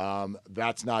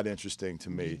 That's not interesting to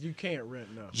me. You can't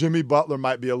rent, no. Jimmy Butler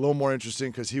might be a little more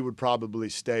interesting because he would probably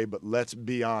stay, but let's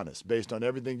be honest. Based on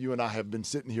everything you and I have been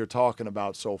sitting here talking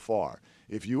about so far,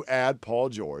 if you add Paul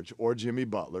George or Jimmy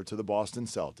Butler to the Boston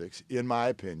Celtics, in my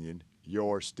opinion,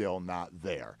 you're still not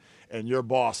there. And you're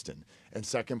Boston, and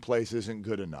second place isn't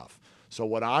good enough. So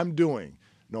what I'm doing,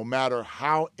 no matter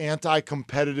how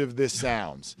anti-competitive this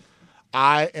sounds,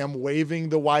 I am waving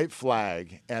the white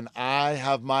flag, and I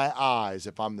have my eyes,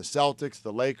 if I'm the Celtics,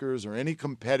 the Lakers, or any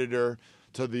competitor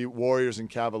to the Warriors and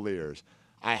Cavaliers,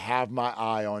 I have my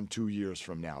eye on 2 years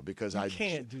from now because I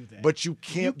can't do that. But you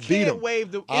can't beat them. You can't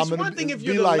wave the. It's one thing if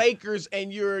you're the Lakers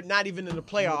and you're not even in the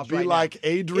playoffs. Be right like now.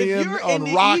 Adrian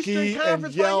on Rocky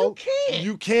and yell.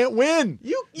 You can't win.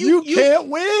 You can't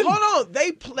win. Hold on,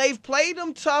 they've played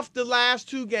them tough the last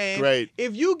 2 games. Great.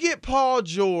 If you get Paul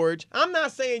George, I'm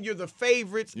not saying you're the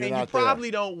favorites and you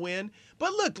probably don't win.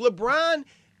 But look, LeBron,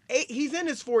 he's in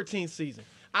his 14th season.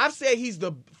 I've said he's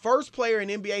the first player in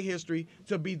NBA history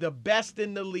to be the best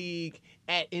in the league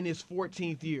in his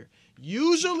 14th year.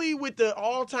 Usually with the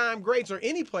all-time greats or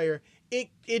any player,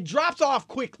 it drops off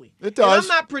quickly. It does. And I'm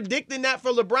not predicting that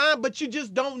for LeBron, but you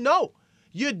just don't know.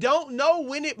 You don't know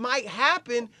when it might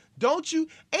happen, don't you?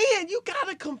 And you got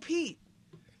to compete.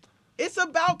 It's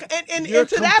about and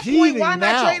to that point, why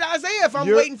not trade Isaiah if I'm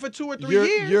waiting for 2 or 3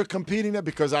 years? You're competing it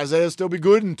because Isaiah will still be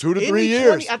good in 2 to 3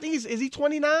 years. I think is he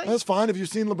 29? That's fine. Have you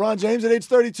seen LeBron James at age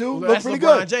 32? Look pretty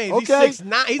good. James. Okay. He's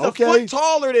 6'9". He's a foot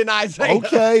taller than Isaiah.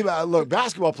 Okay, look,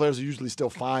 basketball players are usually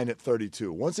still fine at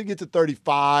 32. Once they get to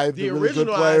 35, the really original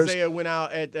good players, Isaiah went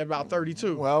out at about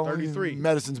 32. Well, 33.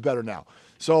 Medicine's better now.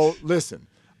 So listen,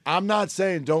 I'm not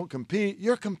saying don't compete.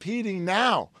 You're competing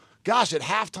now. Gosh, at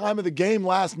halftime of the game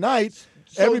last night.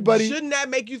 So everybody, shouldn't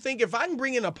that make you think if I can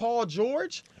bring in a Paul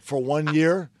George for 1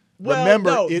 year? Well,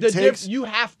 remember, no, it takes. You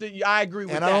have to. I agree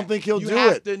with that. And I don't think he'll do it. You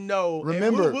have to know.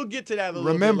 Remember, we'll get to that a little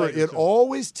bit Remember, later, it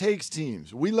always takes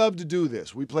teams. We love to do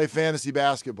this. We play fantasy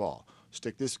basketball.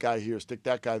 Stick this guy here, stick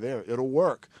that guy there. It'll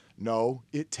work. No,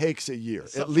 it takes a year,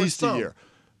 at least a year.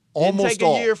 Almost take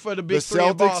a year for the big three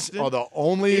in Boston. Celtics are the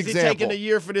only example. Is it taking a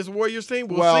year for this Warriors team?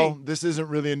 We'll see. This isn't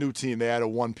really a new team. They added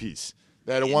one piece.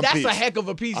 That's a heck of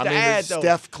a piece to add, though.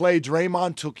 Steph, Clay,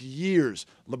 Draymond took years.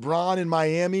 LeBron in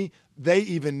Miami, they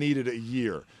even needed a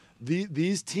year.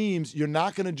 These teams, you're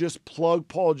not going to just plug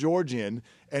Paul George in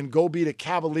and go beat a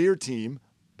Cavalier team.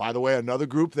 By the way, another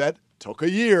group that took a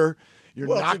year. You're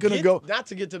not going to go. Not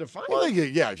to get to the finals. Well,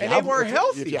 yeah. They weren't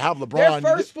healthy. If you have LeBron.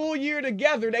 Their first full year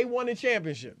together, they won a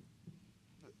championship.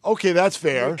 Okay, that's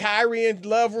fair. When Kyrie and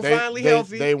Love were finally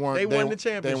healthy, they won the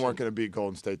championship. They weren't going to beat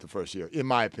Golden State the first year, in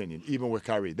my opinion, even with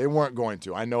Kyrie. They weren't going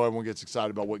to. I know everyone gets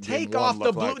excited about what game one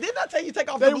looked like. Didn't I tell you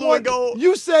take off the blue and gold?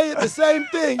 You say it the same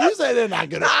thing. You say they're not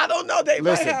going to. I don't know. They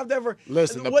might have never.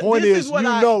 Listen, the point is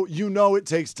you know it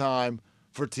takes time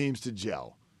for teams to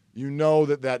gel. You know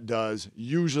that does.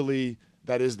 Usually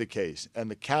that is the case.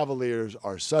 And the Cavaliers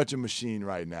are such a machine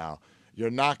right now. You're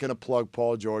not going to plug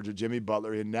Paul George or Jimmy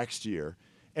Butler in next year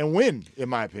and win, in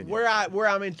my opinion. Where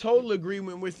I'm in total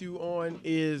agreement with you on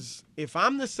is if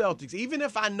I'm the Celtics, even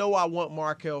if I know I want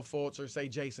Markelle Fultz or say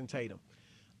Jason Tatum,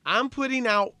 I'm putting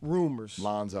out rumors.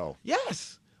 Lonzo.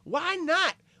 Yes. Why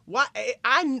not?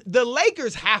 The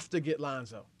Lakers have to get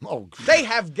Lonzo. Oh, they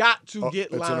have got to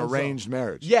get Lonzo. It's an arranged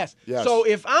marriage. Yes. So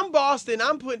if I'm Boston,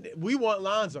 we want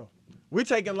Lonzo. We're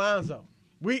taking Lonzo.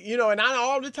 And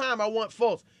all the time I want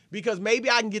Fultz because maybe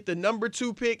I can get the number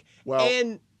 2 pick. Well,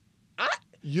 and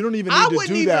you don't even need to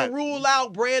do that. I wouldn't even rule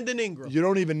out Brandon Ingram. You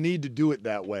don't even need to do it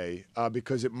that way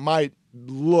because it might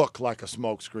look like a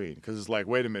smoke screen because it's like,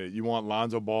 wait a minute, you want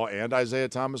Lonzo Ball and Isaiah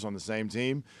Thomas on the same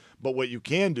team? But what you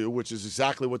can do, which is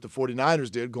exactly what the 49ers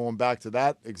did, going back to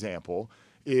that example,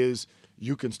 is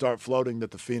you can start floating that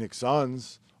the Phoenix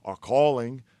Suns are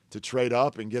calling to trade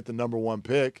up and get the number 1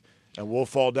 pick, and we'll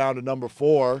fall down to number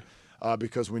 4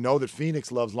 because we know that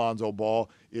Phoenix loves Lonzo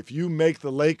Ball. If you make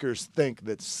the Lakers think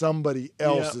that somebody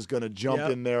else is going to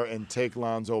jump in there and take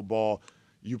Lonzo Ball,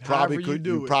 you probably could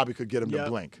get them to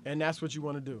blink. And that's what you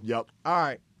want to do. Yep. All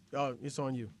right. It's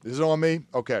on you. Is it on me?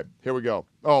 Okay, here we go.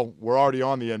 Oh, we're already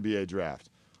on the NBA draft.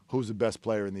 Who's the best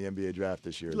player in the NBA draft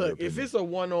this year? Look, if it's a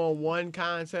one-on-one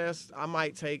contest, I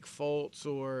might take Fultz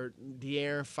or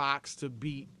De'Aaron Fox to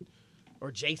beat,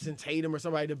 or Jason Tatum or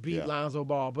somebody to beat Lonzo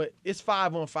Ball. But it's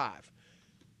 5-on-5.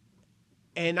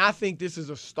 And I think this is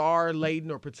a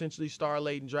star-laden or potentially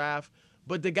star-laden draft.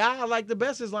 But the guy I like the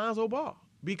best is Lonzo Ball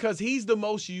because he's the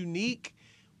most unique.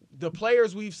 The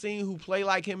players we've seen who play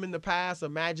like him in the past,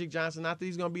 Magic Johnson, not that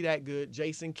he's going to be that good,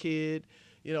 Jason Kidd,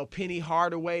 Penny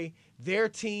Hardaway, their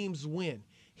teams win.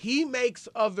 He makes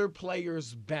other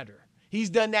players better. He's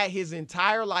done that his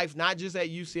entire life, not just at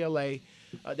UCLA.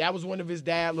 That was one of his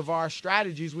dad, LeVar's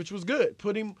strategies, which was good.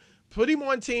 Put him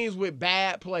on teams with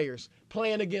bad players,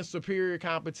 playing against superior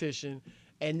competition,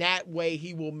 and that way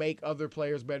he will make other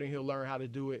players better and he'll learn how to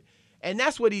do it. And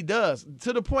that's what he does.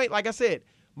 To the point, like I said,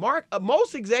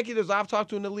 most executives I've talked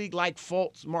to in the league like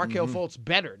Markelle Fultz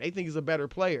better. They think he's a better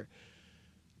player.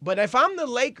 But if I'm the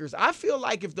Lakers, I feel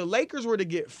like if the Lakers were to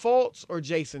get Fultz or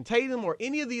Jason Tatum or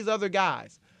any of these other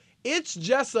guys, it's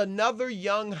just another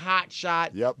young hot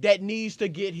shot that needs to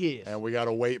get his. And we got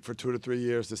to wait for 2 to 3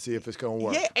 years to see if it's going to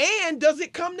work. Yeah, and does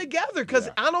it come together? Because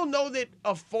I don't know that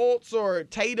a Fultz or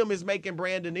Tatum is making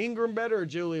Brandon Ingram better or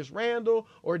Julius Randle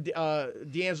or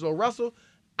D'Angelo Russell.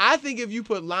 I think if you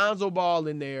put Lonzo Ball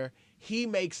in there, he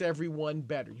makes everyone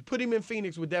better. You put him in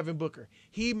Phoenix with Devin Booker,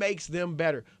 he makes them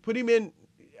better. Put him in,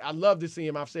 I love to see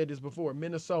him, I've said this before,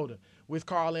 Minnesota with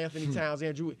Karl Anthony Towns,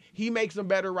 Andrew. He makes them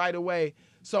better right away.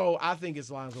 So I think it's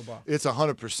Lonzo Ball. It's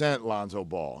 100% Lonzo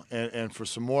Ball, and for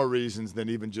some more reasons than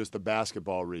even just the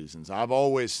basketball reasons. I've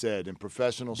always said in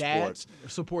professional sports. A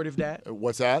supportive dad?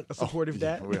 What's that? A supportive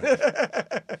dad?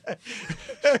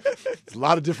 There's a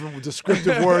lot of different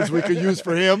descriptive words we could use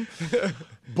for him.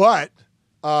 But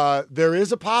there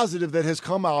is a positive that has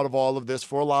come out of all of this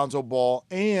for Lonzo Ball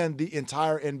and the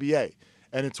entire NBA.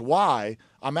 And it's why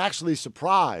I'm actually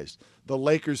surprised the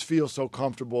Lakers feel so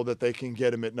comfortable that they can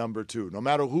get him at number 2, no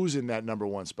matter who's in that number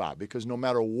 1 spot. Because no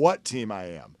matter what team I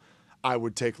am, I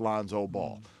would take Lonzo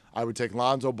Ball. I would take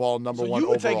Lonzo Ball number 1 overall. So you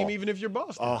would take him even if you're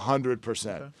Boston?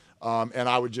 100%. Okay. And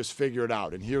I would just figure it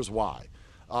out. And here's why.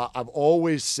 I've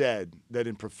always said that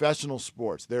in professional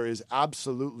sports, there is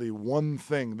absolutely one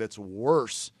thing that's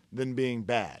worse than being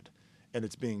bad, and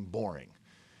it's being boring.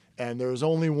 And there's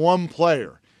only one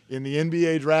player in the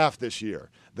NBA draft this year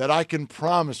that I can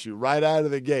promise you right out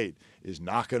of the gate is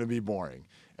not going to be boring,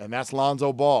 and that's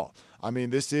Lonzo Ball. I mean,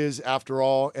 this is, after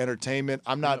all, entertainment.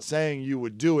 I'm not saying you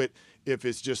would do it if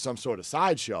it's just some sort of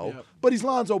sideshow, but he's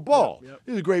Lonzo Ball.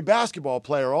 He's a great basketball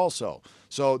player also.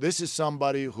 So this is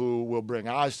somebody who will bring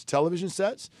eyes to television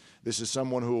sets. This is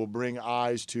someone who will bring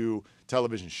eyes to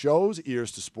television shows,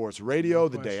 ears to sports radio,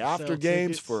 the day after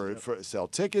games for sell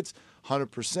tickets,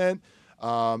 100%.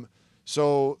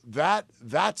 So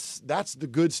that's the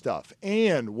good stuff.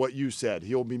 And what you said,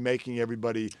 he'll be making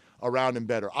everybody around him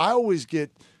better. I always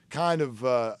get kind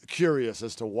of curious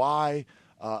as to why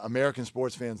American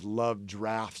sports fans love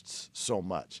drafts so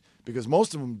much, because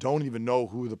most of them don't even know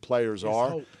who the players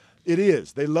are. It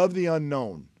is. They love the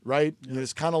unknown, right? Yeah.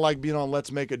 It's kind of like being on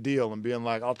Let's Make a Deal and being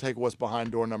like, I'll take what's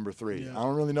behind door number 3. Yeah. I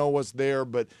don't really know what's there,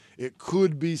 but it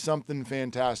could be something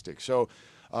fantastic. So,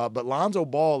 but Lonzo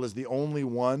Ball is the only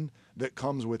one that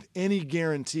comes with any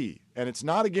guarantee. And it's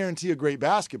not a guarantee of great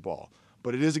basketball,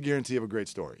 but it is a guarantee of a great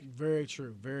story. Very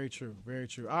true, very true, very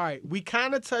true. All right, we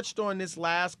kind of touched on this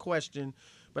last question,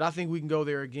 but I think we can go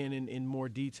there again in more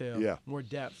detail, more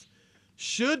depth.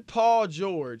 Should Paul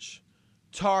George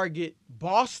target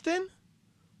Boston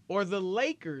or the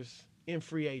Lakers in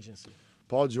free agency?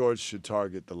 Paul George should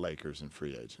target the Lakers in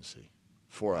free agency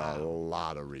for a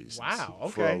lot of reasons. Wow,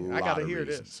 okay. I got to hear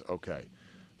this. Okay.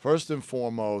 First and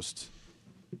foremost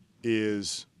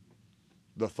is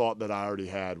the thought that I already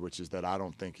had, which is that I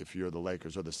don't think if you're the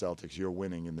Lakers or the Celtics, you're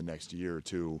winning in the next year or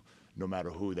two, no matter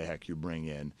who the heck you bring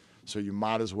in. So you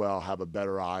might as well have a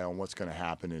better eye on what's going to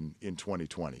happen in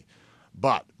 2020.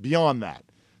 But beyond that,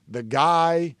 the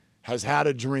guy has had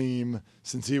a dream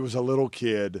since he was a little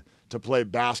kid to play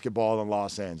basketball in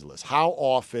Los Angeles. How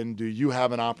often do you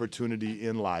have an opportunity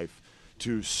in life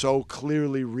to so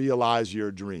clearly realize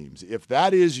your dreams? If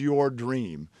that is your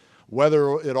dream,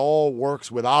 whether it all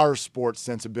works with our sports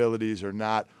sensibilities or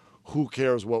not, who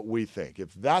cares what we think?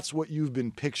 If that's what you've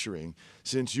been picturing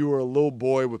since you were a little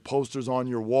boy with posters on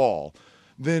your wall,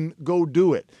 then go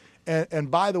do it. And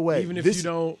by the way, even if you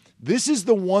don't, this is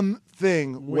the one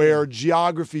thing where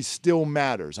geography still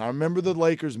matters. I remember the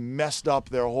Lakers messed up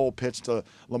their whole pitch to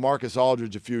LaMarcus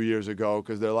Aldridge a few years ago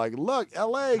because they're like, look,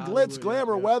 L.A., glitz,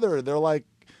 glamour, weather. They're like,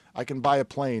 I can buy a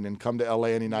plane and come to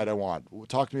L.A. any night I want.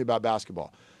 Talk to me about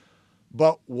basketball.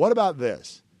 But what about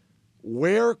this?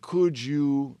 Where could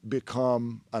you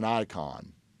become an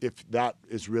icon if that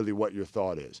is really what your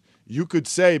thought is? You could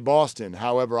say Boston.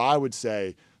 However, I would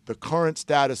say the current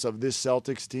status of this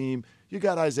Celtics team, you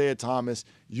got Isaiah Thomas,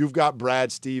 you've got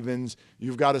Brad Stevens,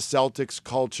 you've got a Celtics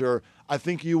culture. I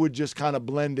think you would just kind of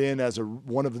blend in as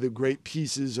one of the great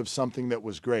pieces of something that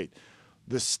was great.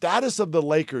 The status of the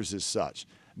Lakers is such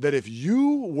that if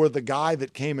you were the guy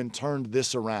that came and turned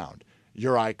this around,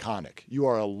 you're iconic. You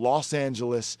are a Los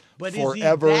Angeles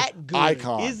forever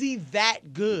icon. Is he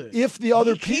that good? If the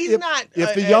other if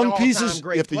the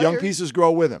young pieces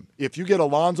grow with him, if you get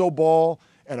Alonzo Ball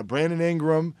and a Brandon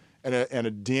Ingram and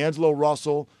a D'Angelo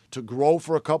Russell to grow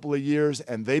for a couple of years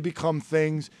and they become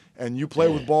things, and you play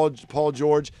with Paul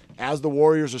George as the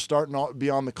Warriors are starting to be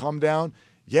on the come down,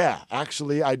 yeah,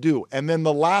 actually I do. And then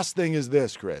the last thing is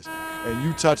this, Chris, and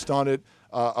you touched on it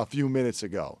a few minutes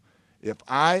ago. If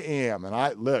I am,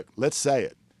 let's say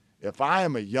it, if I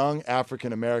am a young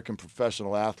African-American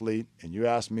professional athlete and you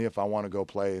ask me if I want to go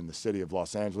play in the city of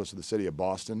Los Angeles or the city of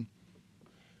Boston,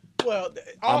 well,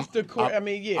 off the court,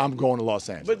 I'm going to Los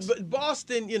Angeles. But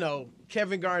Boston,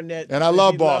 Kevin Garnett. And I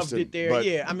love Boston. Loved it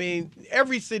there.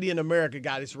 Every city in America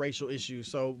got its racial issues,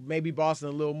 so maybe Boston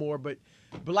a little more, but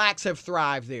blacks have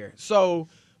thrived there. So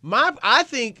I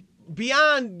think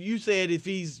beyond, you said if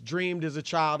he's dreamed as a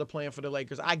child of playing for the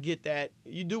Lakers, I get that.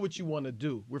 You do what you want to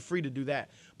do. We're free to do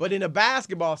that. But in a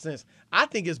basketball sense, I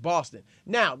think it's Boston.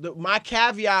 Now, my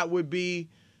caveat would be,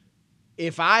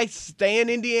 if I stay in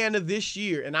Indiana this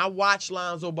year and I watch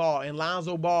Lonzo Ball, and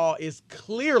Lonzo Ball is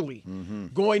clearly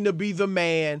going to be the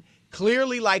man,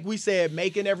 clearly, like we said,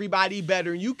 making everybody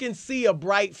better, and you can see a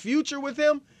bright future with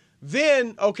him,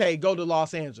 then, okay, go to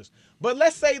Los Angeles. But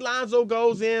let's say Lonzo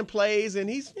goes in, plays, and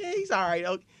he's all right.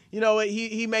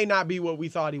 He may not be what we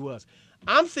thought he was.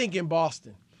 I'm thinking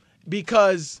Boston,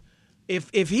 because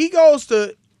if he goes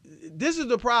to – this is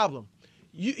the problem.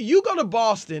 You go to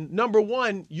Boston, number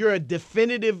one, you're a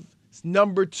definitive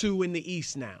number 2 in the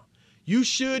East now. You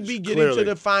should be getting to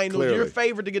the finals. Clearly. You're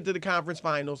favored to get to the conference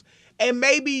finals. And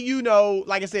maybe,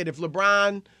 like I said, if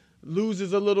LeBron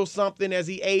loses a little something as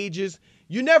he ages,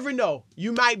 you never know.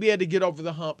 You might be able to get over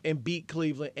the hump and beat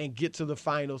Cleveland and get to the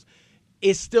finals.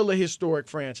 It's still a historic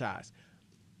franchise.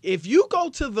 If you go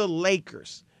to the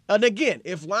Lakers, and again,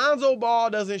 if Lonzo Ball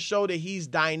doesn't show that he's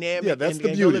dynamic, yeah, that's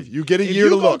the beauty. You get a year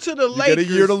to look. You go to the Lakers,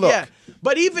 get a year to look. Yeah.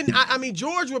 But even,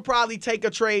 George would probably take a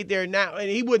trade there now, and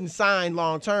he wouldn't sign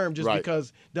long term just because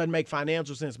it doesn't make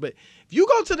financial sense. But if you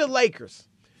go to the Lakers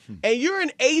and you're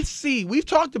an 8th seed, we've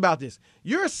talked about this.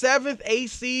 You're a 7th, 8th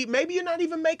seed. Maybe you're not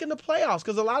even making the playoffs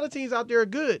because a lot of teams out there are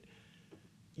good.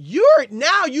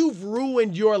 You've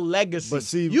ruined your legacy. But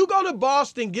see, you go to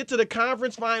Boston, get to the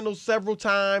conference finals several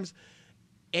times,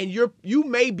 and you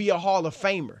may be a Hall of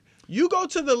Famer. You go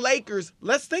to the Lakers,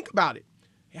 let's think about it.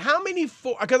 How many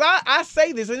because I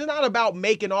say this, it's not about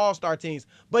making all-star teams,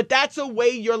 but that's a way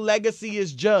your legacy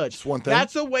is judged. That's one thing.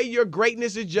 That's a way your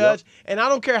greatness is judged. Yep. And I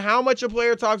don't care how much a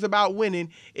player talks about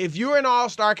winning. If you're an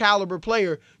all-star caliber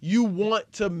player, you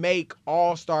want to make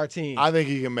all-star teams. I think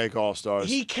he can make all-stars.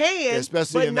 He can,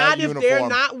 especially but in not that if uniform. they're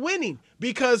not winning.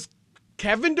 Because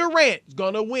Kevin Durant's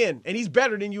going to win, and he's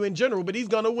better than you in general, but he's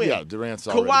going to win. Yeah, Durant's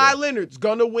already Kawhi there. Leonard's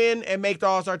going to win and make the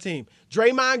all-star team.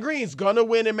 Draymond Green's going to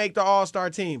win and make the all-star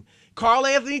team. Karl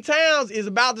Anthony Towns is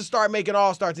about to start making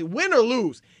all-star team. Win or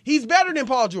lose, he's better than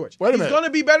Paul George. Wait a minute. He's going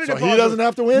to be better than Paul George. So he doesn't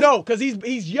have to win? No, because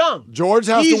he's young. George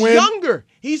has to win. He's younger.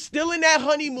 He's still in that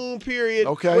honeymoon period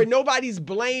where nobody's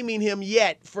blaming him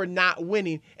yet for not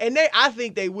winning. And I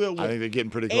think they will win. I think they're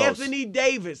getting pretty close. Anthony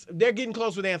Davis, they're getting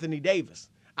close with Anthony Davis,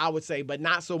 I would say, but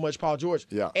not so much Paul George.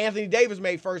 Yeah. Anthony Davis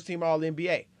made first-team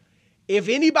All-NBA. If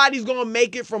anybody's going to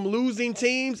make it from losing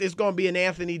teams, it's going to be an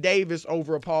Anthony Davis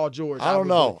over a Paul George. I don't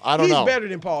know. He's better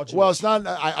than Paul George. Well, it's not.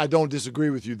 I don't disagree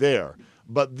with you there.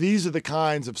 But these are the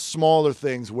kinds of smaller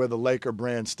things where the Laker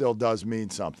brand still does mean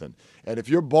something. And if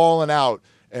you're balling out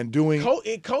and doing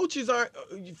coaches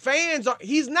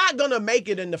he's not going to make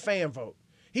it in the fan vote.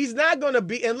 He's not going to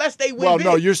be unless they win. Well, big.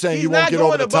 no, you're saying he won't get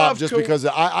over the top just because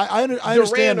I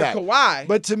understand that. Kawhi.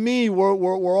 But to me,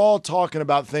 we're all talking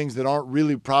about things that aren't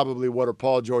really probably what are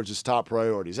Paul George's top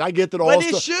priorities. I get that but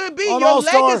it should be your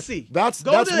legacy. That's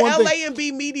go to one LA thing. And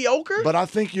be mediocre. But I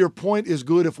think your point is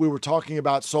good if we were talking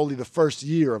about solely the first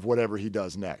year of whatever he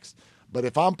does next. But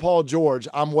if I'm Paul George,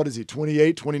 I'm,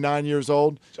 28, 29 years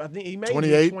old? I think he may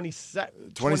 28, be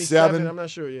 27. I'm not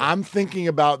sure yet. I'm thinking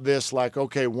about this like,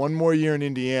 okay, one more year in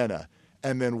Indiana,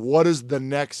 and then what is the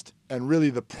next and really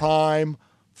the prime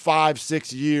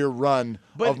 5-6 year run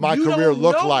of my career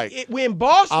look like? In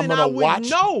Boston, I wouldn't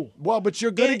know. Well, but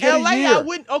you're going to in get LA, a year. I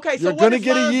wouldn't. Okay, so you're what gonna if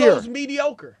get a year. Lonzo's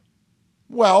mediocre?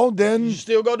 Well, then you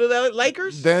still go to the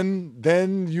Lakers.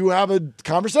 Then you have a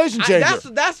conversation changer.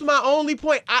 That's my only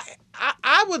point.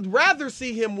 I would rather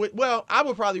see him I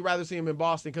would probably rather see him in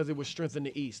Boston because it would strengthen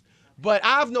the East. But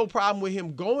I have no problem with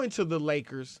him going to the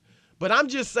Lakers. But I'm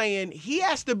just saying he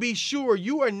has to be sure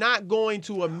you are not going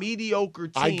to a mediocre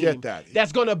team. I get that.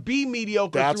 That's going to be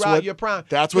mediocre throughout your prime.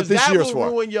 That's what this year's for. That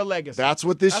will ruin your legacy. That's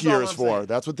what this year is for. Saying.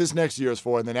 That's what this next year is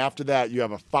for. And then after that, you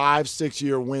have a 5-6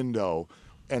 year window.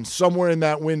 And somewhere in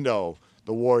that window,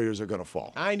 the Warriors are going to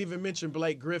fall. I ain't even mentioned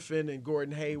Blake Griffin and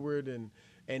Gordon Hayward and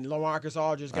LaMarcus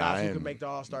Aldridge, guys who could make the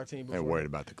All-Star team before. I ain't worried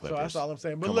about the Clippers. So that's all I'm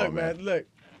saying. But look, man, look.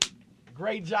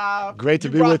 Great job. Great to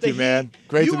be with you, man.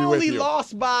 Great to be with you. You only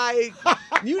lost by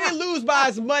 – you didn't lose by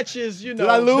as much as, Did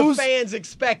I lose? The fans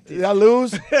expected. Did I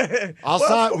lose? I'll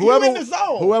sign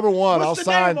whoever won. What's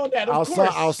the name on that?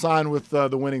 I'll sign with the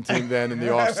winning team then in the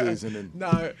offseason.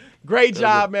 No, great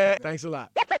job, man. Thanks a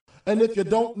lot. And if you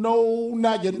don't know,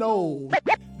 now you know.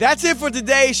 That's it for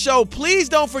today's show. Please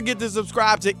don't forget to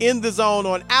subscribe to In the Zone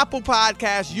on Apple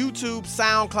Podcasts, YouTube,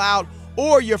 SoundCloud,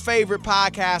 or your favorite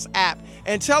podcast app.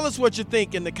 And tell us what you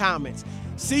think in the comments.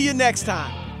 See you next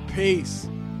time. Peace.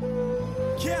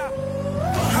 Yeah,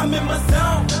 I'm in my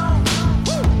zone.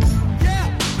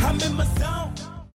 Yeah, I'm in my zone.